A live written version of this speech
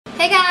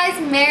Hey guys,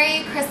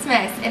 Merry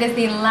Christmas! It is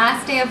the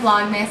last day of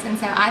Vlogmas, and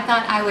so I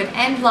thought I would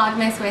end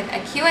Vlogmas with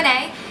a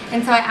Q&A,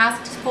 and so I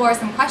asked for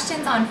some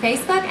questions on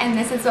Facebook, and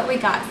this is what we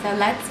got, so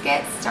let's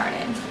get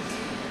started.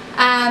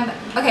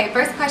 Okay,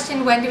 first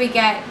question, when do we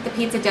get the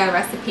pizza dough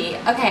recipe?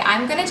 Okay,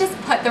 I'm going to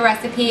just put the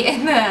recipe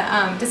in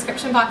the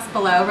description box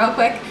below real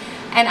quick,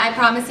 and I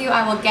promise you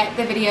I will get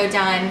the video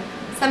done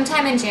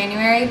sometime in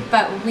January,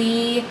 but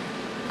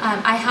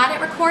I had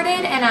it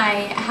recorded and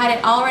I had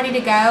it all ready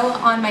to go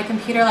on my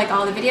computer, like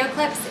all the video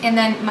clips, and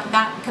then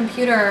that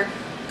computer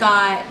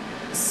got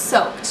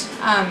soaked.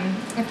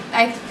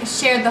 I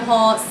shared the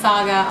whole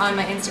saga on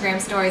my Instagram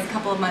stories a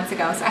couple of months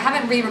ago, so I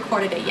haven't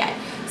re-recorded it yet.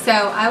 So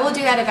I will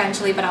do that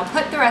eventually, but I'll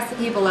put the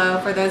recipe below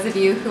for those of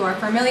you who are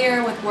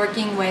familiar with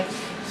working with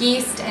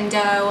yeast and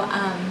dough.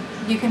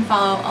 You can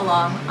follow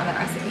along on that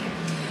recipe.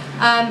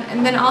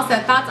 And then also,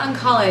 thoughts on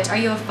college. Are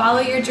you a follow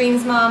your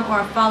dreams mom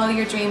or a follow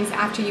your dreams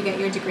after you get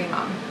your degree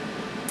mom?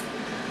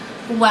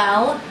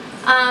 Well,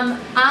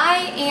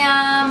 I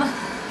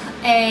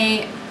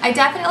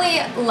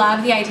definitely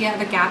love the idea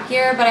of a gap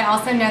year, but I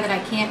also know that I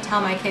can't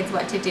tell my kids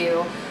what to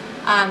do.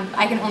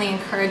 I can only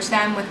encourage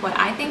them with what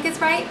I think is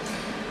right.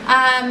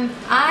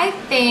 I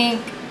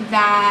think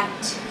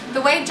that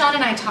the way John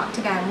and I talk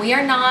to them, we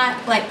are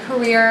not like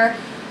career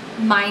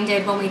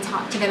minded when we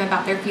talk to them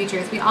about their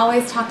futures. We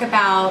always talk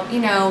about,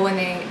 you know,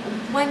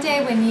 one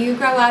day when you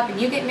grow up and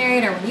you get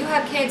married, or when you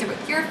have kids, or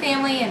with your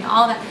family and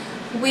all that.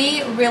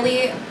 We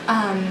really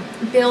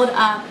build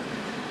up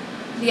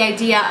the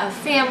idea of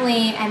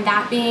family and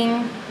that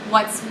being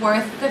what's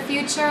worth the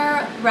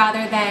future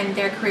rather than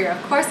their career.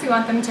 Of course we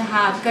want them to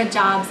have good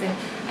jobs and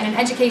an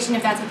education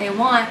if that's what they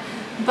want,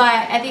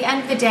 but at the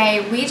end of the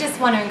day we just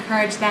want to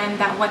encourage them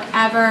that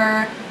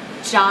whatever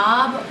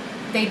job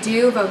they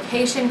do,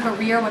 vocation,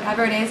 career,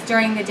 whatever it is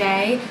during the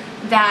day,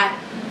 that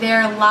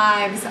their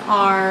lives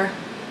are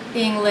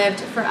being lived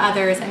for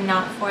others and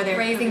not for their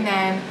raising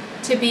them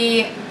to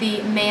be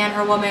the man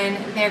or woman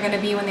they're going to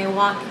be when they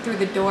walk through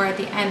the door at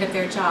the end of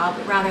their job,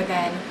 rather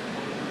than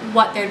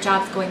what their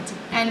job's going to be.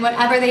 And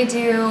whatever they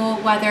do,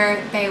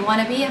 whether they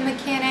want to be a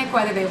mechanic,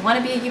 whether they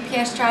want to be a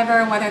UPS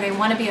driver, whether they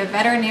want to be a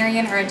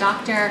veterinarian or a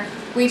doctor,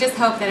 we just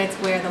hope that it's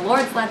where the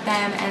Lord's led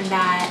them and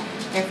that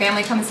their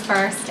family comes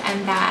first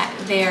and that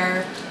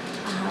their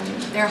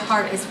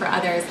heart is for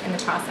others in the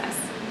process.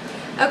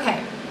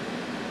 Okay,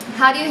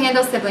 how do you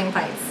handle sibling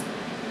fights?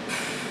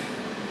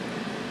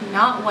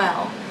 Not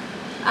well.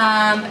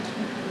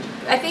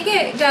 I think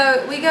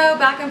we go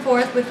back and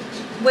forth with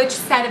which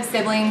set of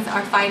siblings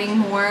are fighting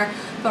more,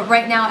 but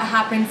right now it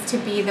happens to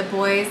be the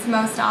boys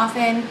most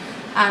often,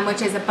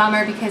 which is a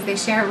bummer because they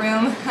share a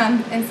room,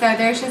 and so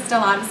there's just a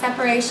lot of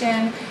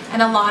separation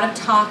and a lot of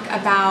talk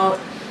about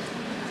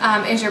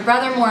is your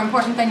brother more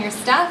important than your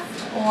stuff,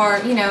 or,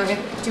 you know,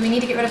 do we need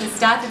to get rid of the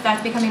stuff if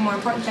that's becoming more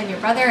important than your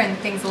brother, and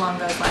things along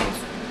those lines.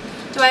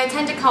 Do I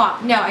attend a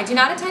co-op? No, I do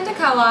not attend a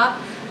co-op.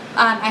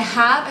 I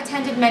have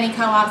attended many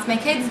co-ops. My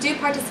kids do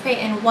participate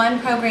in one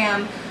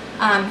program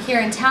here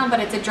in town, but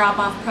it's a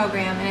drop-off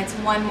program and it's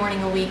one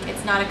morning a week.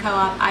 It's not a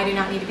co-op. I do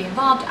not need to be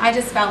involved. I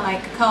just felt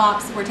like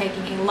co-ops were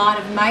taking a lot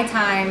of my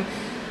time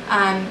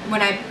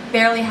when I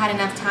barely had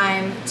enough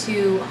time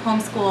to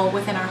homeschool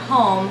within our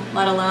home,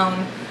 let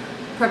alone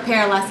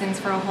prepare lessons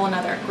for a whole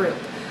nother group.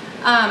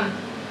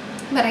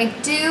 But I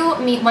do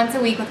meet once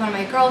a week with one of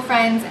my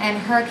girlfriends and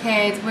her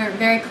kids. We're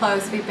very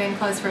close. We've been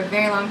close for a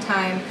very long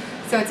time.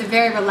 So it's a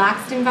very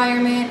relaxed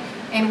environment,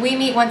 and we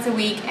meet once a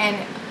week and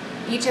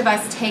each of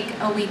us take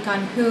a week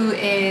on who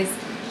is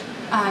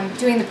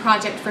doing the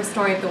project for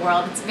Story of the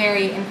World. It's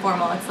very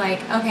informal. It's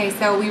like, okay,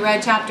 so we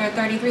read chapter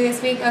 33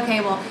 this week. Okay,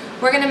 well,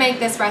 we're going to make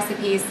this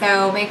recipe,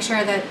 so make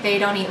sure that they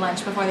don't eat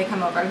lunch before they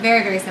come over.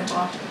 Very, very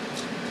simple.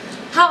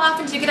 How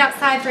often do you get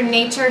outside for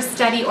nature,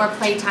 study, or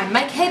playtime?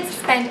 My kids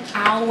spend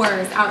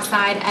hours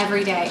outside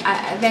every day.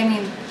 I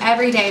mean,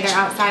 every day they're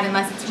outside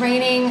unless it's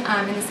raining.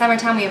 In the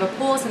summertime we have a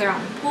pool, so they're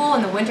out in the pool.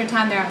 In the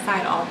wintertime they're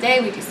outside all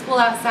day. We do school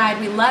outside.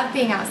 We love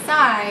being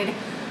outside,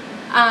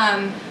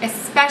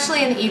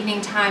 especially in the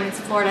evening time.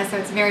 It's Florida, so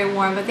it's very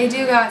warm, but they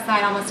do go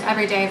outside almost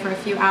every day for a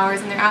few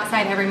hours, and they're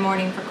outside every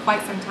morning for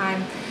quite some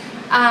time.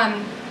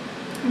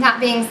 That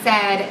being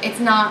said, it's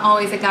not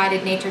always a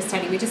guided nature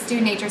study. We just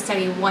do nature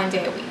study one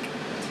day a week.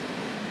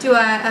 Do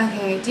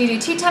you do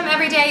tea time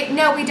every day?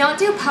 No, we don't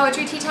do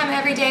poetry tea time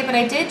every day, but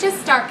I did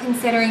just start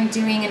considering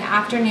doing an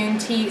afternoon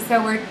tea.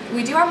 So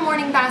we do our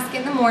morning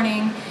basket in the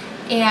morning,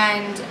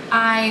 and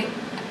I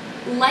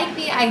like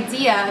the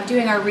idea of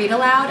doing our read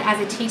aloud as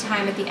a tea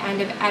time at the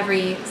end of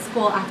every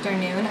school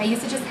afternoon. I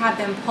used to just have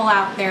them pull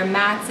out their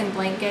mats and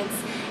blankets,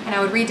 and I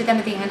would read to them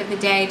at the end of the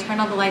day, turn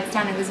all the lights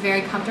down. It was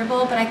very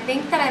comfortable, but I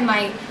think that I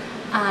might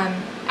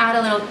add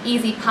a little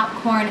easy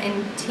popcorn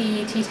and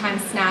tea time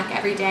snack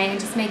every day and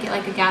just make it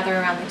like a gather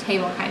around the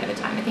table kind of a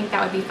time. I think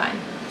that would be fun.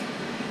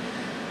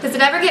 Does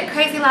it ever get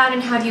crazy loud,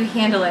 and how do you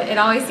handle it? It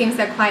always seems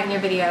so quiet in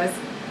your videos.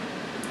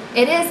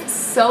 It is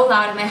so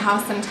loud at my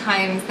house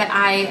sometimes that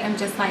I am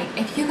just like,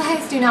 if you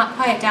guys do not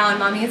quiet down,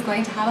 mommy is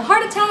going to have a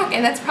heart attack,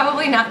 and that's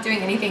probably not doing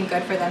anything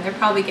good for them. They're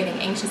probably getting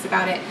anxious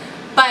about it.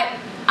 But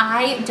I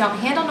I don't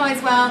handle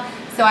noise well,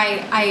 so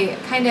I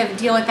kind of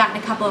deal with that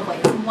in a couple of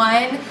ways.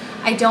 One,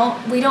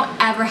 we don't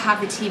ever have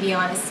the TV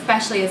on,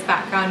 especially as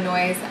background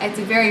noise. It's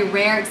very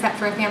rare, except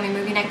for a family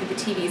movie night, that the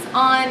TV's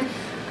on.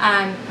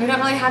 We don't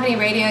really have any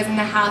radios in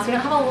the house. We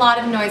don't have a lot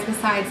of noise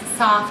besides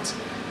soft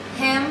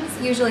hymns,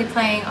 usually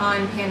playing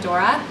on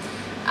Pandora.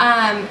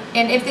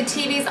 And if the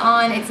TV's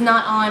on, it's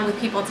not on with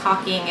people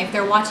talking. If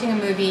they're watching a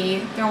movie,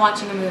 they're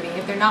watching a movie.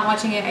 If they're not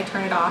watching it, I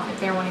turn it off if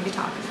they're wanting to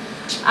talk.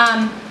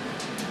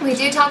 We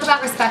do talk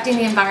about respecting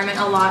the environment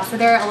a lot, so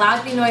they're allowed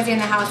to be noisy in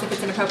the house if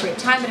it's an appropriate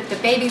time, but if the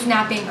baby's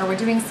napping or we're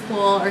doing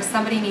school or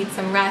somebody needs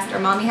some rest or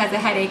mommy has a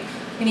headache,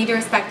 we need to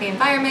respect the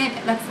environment.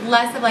 That's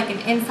less of like an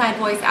inside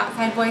voice,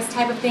 outside voice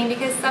type of thing,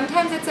 because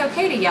sometimes it's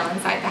okay to yell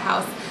inside the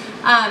house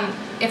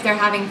if they're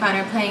having fun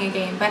or playing a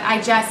game, but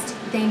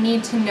they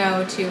need to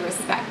know to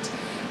respect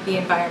the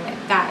environment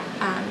that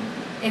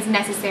is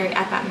necessary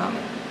at that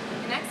moment.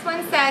 The next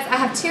one says, I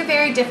have two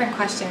very different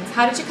questions.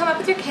 How did you come up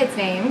with your kids'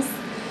 names?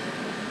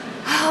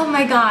 Oh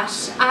my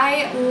gosh,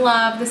 I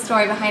love the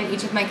story behind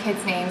each of my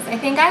kids' names. I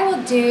think I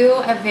will do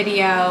a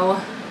video,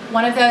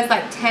 one of those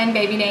like 10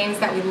 baby names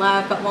that we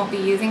love but won't be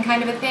using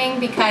kind of a thing,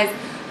 because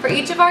for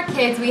each of our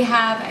kids we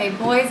have a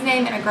boy's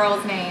name and a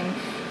girl's name,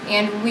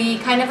 and we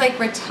kind of like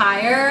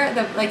retire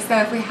so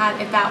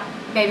if that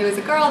baby was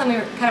a girl, then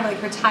we kind of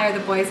like retire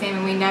the boy's name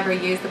and we never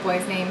use the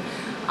boy's name.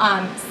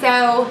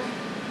 So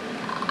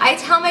I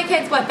tell my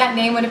kids what that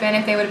name would have been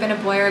if they would have been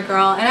a boy or a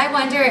girl, and I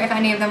wonder if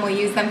any of them will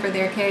use them for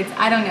their kids.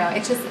 I don't know.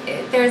 It's just,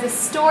 there's a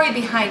story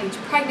behind each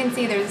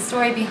pregnancy, there's a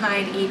story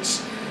behind each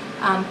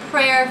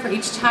prayer for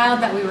each child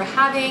that we were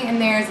having,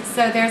 and there's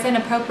an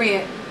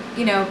appropriate,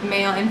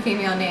 male and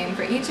female name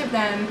for each of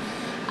them.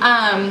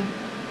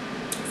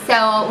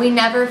 So we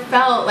never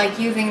felt like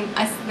using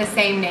the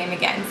same name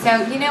again.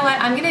 So you know what,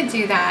 I'm going to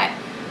do that.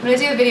 I'm going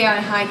to do a video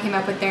on how I came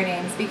up with their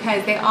names,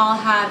 because they all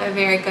have a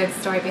very good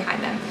story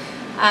behind them.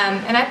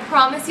 And I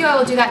promise you I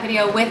will do that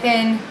video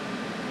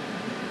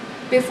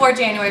before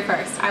January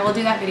 1st. I will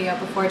do that video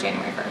before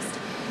January 1st.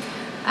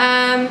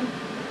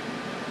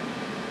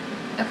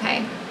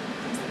 Okay,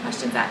 where's the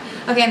questions at?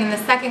 Okay, and then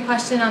the second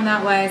question on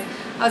that was,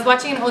 I was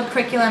watching an old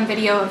curriculum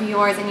video of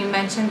yours and you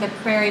mentioned the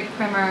Prairie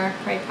Primer,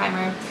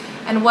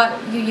 and what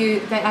you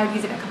use, that I would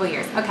use it in a couple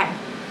years. Okay.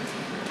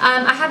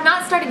 I have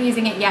not started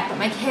using it yet, but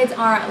my kids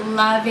are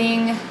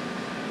loving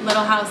the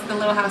Little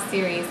House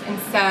series, and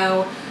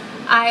so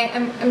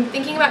I'm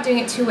thinking about doing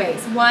it two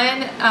ways.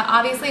 One,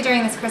 obviously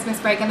during this Christmas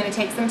break I'm going to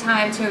take some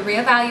time to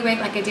reevaluate,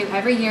 like I do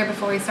every year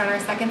before we start our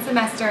second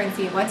semester, and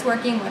see what's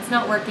working, what's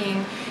not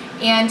working.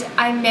 And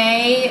I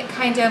may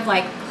kind of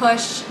like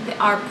push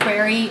our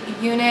Prairie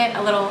unit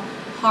a little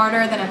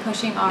harder than I'm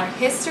pushing our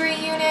History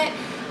unit.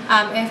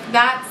 If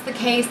that's the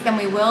case, then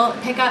we will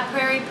pick up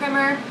Prairie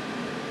Primer.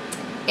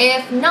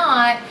 If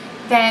not,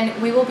 then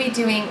we will be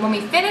doing, when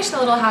we finish the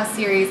Little House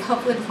series,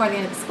 hopefully before the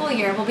end of the school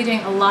year, we'll be doing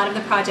a lot of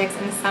the projects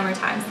in the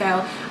summertime.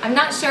 So I'm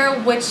not sure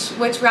which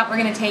route we're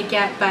going to take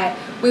yet, but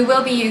we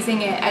will be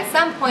using it at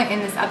some point in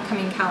this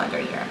upcoming calendar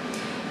year.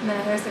 And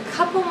then there's a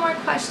couple more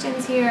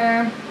questions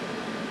here.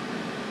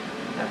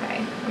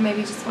 Okay, or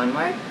maybe just one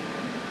more.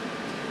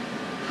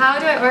 How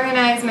do I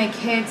organize my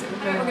kids'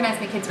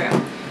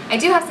 room? I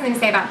do have something to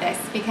say about this,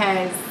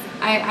 because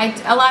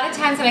a lot of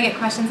times when I get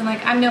questions, I'm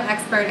like, I'm no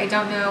expert, I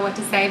don't know what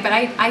to say, but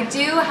I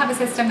do have a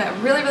system that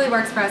really, really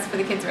works for us for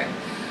the kids' room.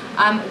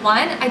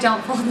 One, I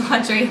don't fold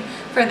laundry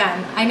for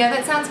them. I know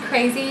that sounds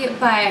crazy,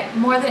 but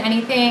more than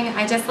anything,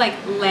 I just like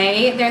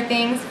lay their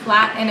things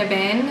flat in a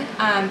bin,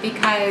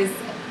 because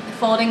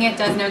folding it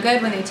does no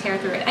good when they tear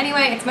through it.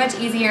 Anyway, it's much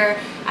easier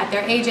at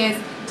their ages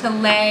to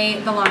lay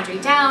the laundry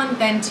down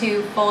than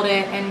to fold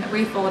it and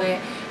refold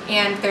it.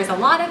 And there's a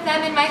lot of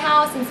them in my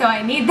house, and so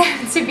I need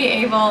them to be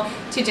able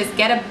to just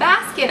get a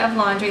basket of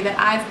laundry that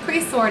I've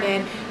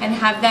pre-sorted and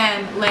have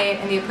them lay it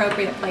in the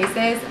appropriate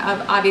places.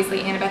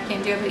 Obviously Annabeth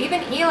can't do it, but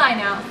even Eli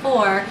now at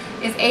 4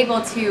 is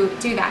able to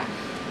do that.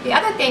 The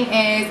other thing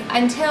is,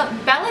 until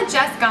Bella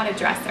just got a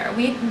dresser,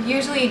 we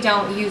usually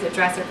don't use a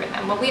dresser for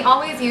them. What we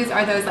always use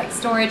are those like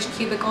storage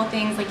cubicle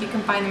things, like you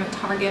can find them at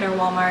Target or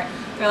Walmart.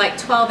 They're like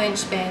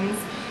 12-inch bins.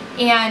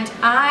 And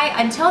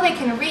until they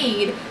can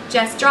read,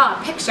 just draw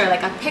a picture,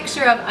 like a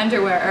picture of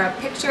underwear or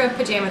a picture of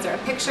pajamas or a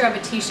picture of a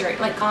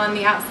t-shirt, like on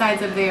the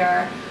outsides of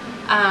their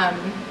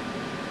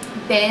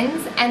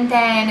bins, and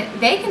then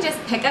they can just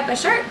pick up a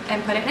shirt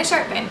and put it in a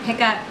shirt bin. Pick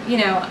up,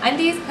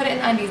 undies, put it in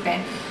the undies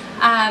bin.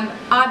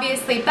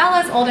 Obviously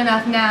Bella's old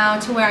enough now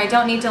to where I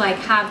don't need to like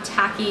have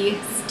tacky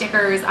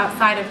stickers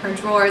outside of her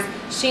drawers.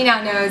 She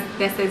now knows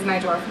this is my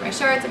drawer for my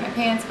shirts and my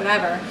pants,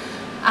 whatever.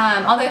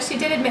 Although she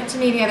did admit to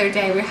me the other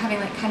day, we were having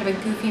like kind of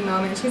a goofy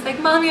moment. She's like,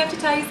 Mom, I have to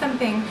tell you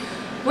something.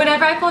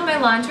 Whenever I fold my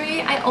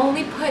laundry, I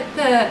only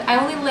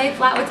lay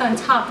flat what's on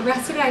top. The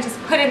rest of it I just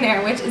put in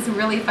there, which is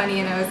really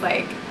funny. And I was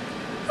like,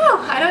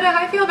 oh, I don't know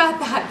how I feel about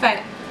that,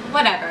 but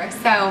whatever.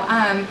 So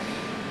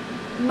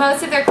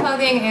most of their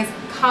clothing is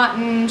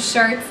cotton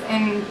shirts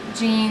and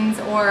jeans,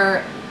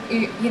 or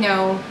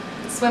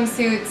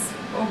swimsuits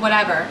or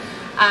whatever.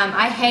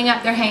 I hang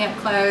up their hang up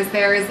clothes.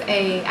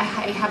 I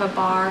have a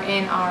bar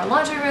in our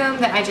laundry room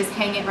that I just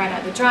hang it right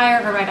out of the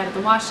dryer or right out of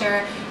the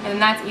washer,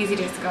 and that's easy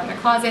to just go in their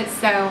closet.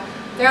 So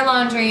their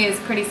laundry is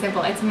pretty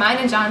simple. It's mine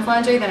and John's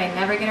laundry that I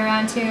never get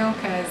around to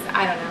because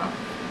I don't know.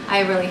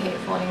 I really hate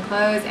folding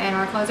clothes, and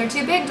our clothes are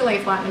too big to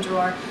lay flat in a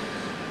drawer.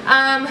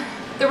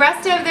 The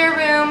rest of their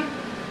room,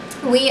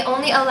 we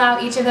only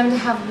allow each of them to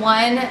have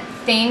one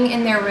thing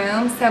in their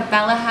room. So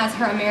Bella has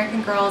her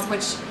American Girls,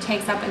 which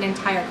takes up an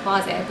entire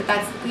closet, but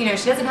that's, you know,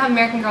 she doesn't have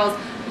American Girls,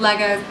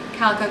 Legos,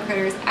 Calico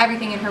Critters,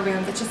 everything in her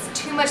room. It's just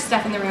too much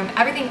stuff in the room.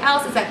 Everything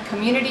else is a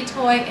community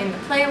toy in the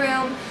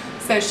playroom.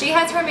 So she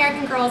has her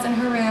American Girls in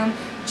her room.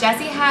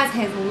 Jesse has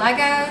his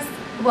Legos.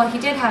 Well, he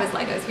did have his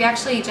Legos. We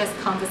actually just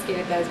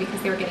confiscated those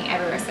because they were getting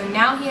everywhere. So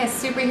now he has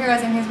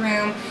superheroes in his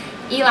room.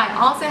 Eli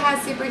also has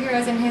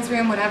superheroes in his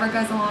room, whatever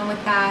goes along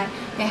with that.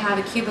 They have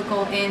a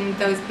cubicle in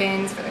those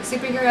bins for their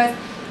superheroes.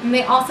 And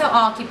they also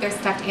all keep their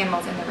stuffed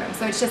animals in the room.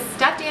 So it's just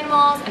stuffed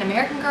animals, an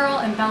American Girl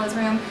in Bella's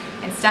room,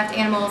 and stuffed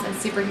animals and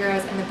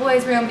superheroes in the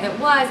boys' room. It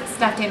was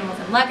stuffed animals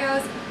and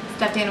Legos,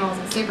 stuffed animals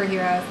and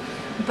superheroes.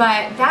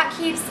 But that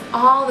keeps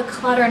all the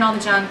clutter and all the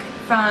junk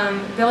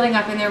from building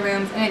up in their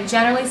rooms, and it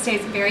generally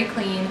stays very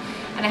clean.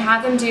 And I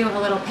have them do a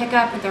little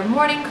pickup with their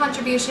morning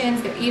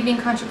contributions, their evening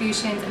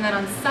contributions, and then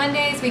on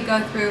Sundays we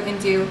go through and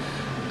do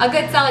a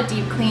good solid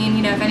deep clean.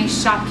 You know, if any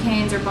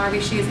Shopkins or Barbie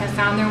shoes have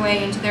found their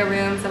way into their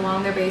rooms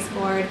along their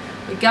baseboard,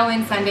 we go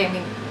in Sunday and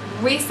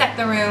we reset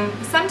the room.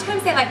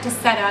 Sometimes they like to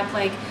set up,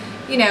 like,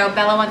 you know,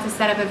 Bella wants to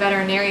set up a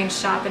veterinarian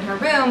shop in her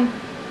room.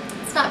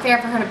 It's not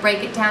fair for her to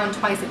break it down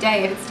twice a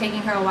day if it's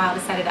taking her a while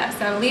to set it up.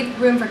 So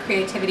leave room for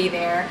creativity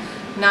there.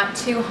 Not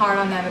too hard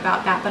on them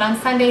about that. But on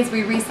Sundays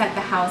we reset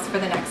the house for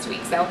the next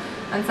week. So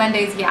on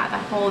Sundays, yeah, the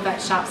whole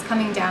vet shop's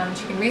coming down.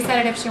 She can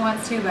reset it if she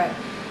wants to, but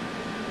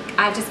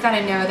I've just got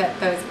to know that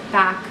those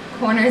back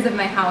corners of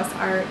my house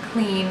are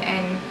clean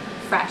and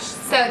fresh.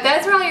 So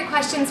those were all your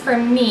questions for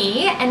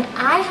me, and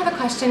I have a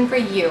question for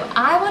you.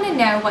 I want to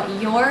know what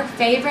your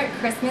favorite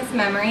Christmas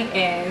memory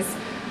is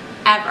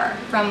ever.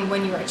 From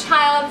when you were a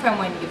child, from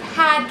when you've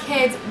had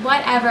kids,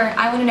 whatever.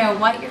 I want to know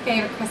what your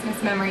favorite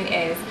Christmas memory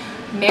is.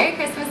 Merry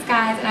Christmas,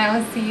 guys, and I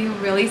will see you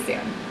really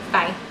soon.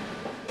 Bye.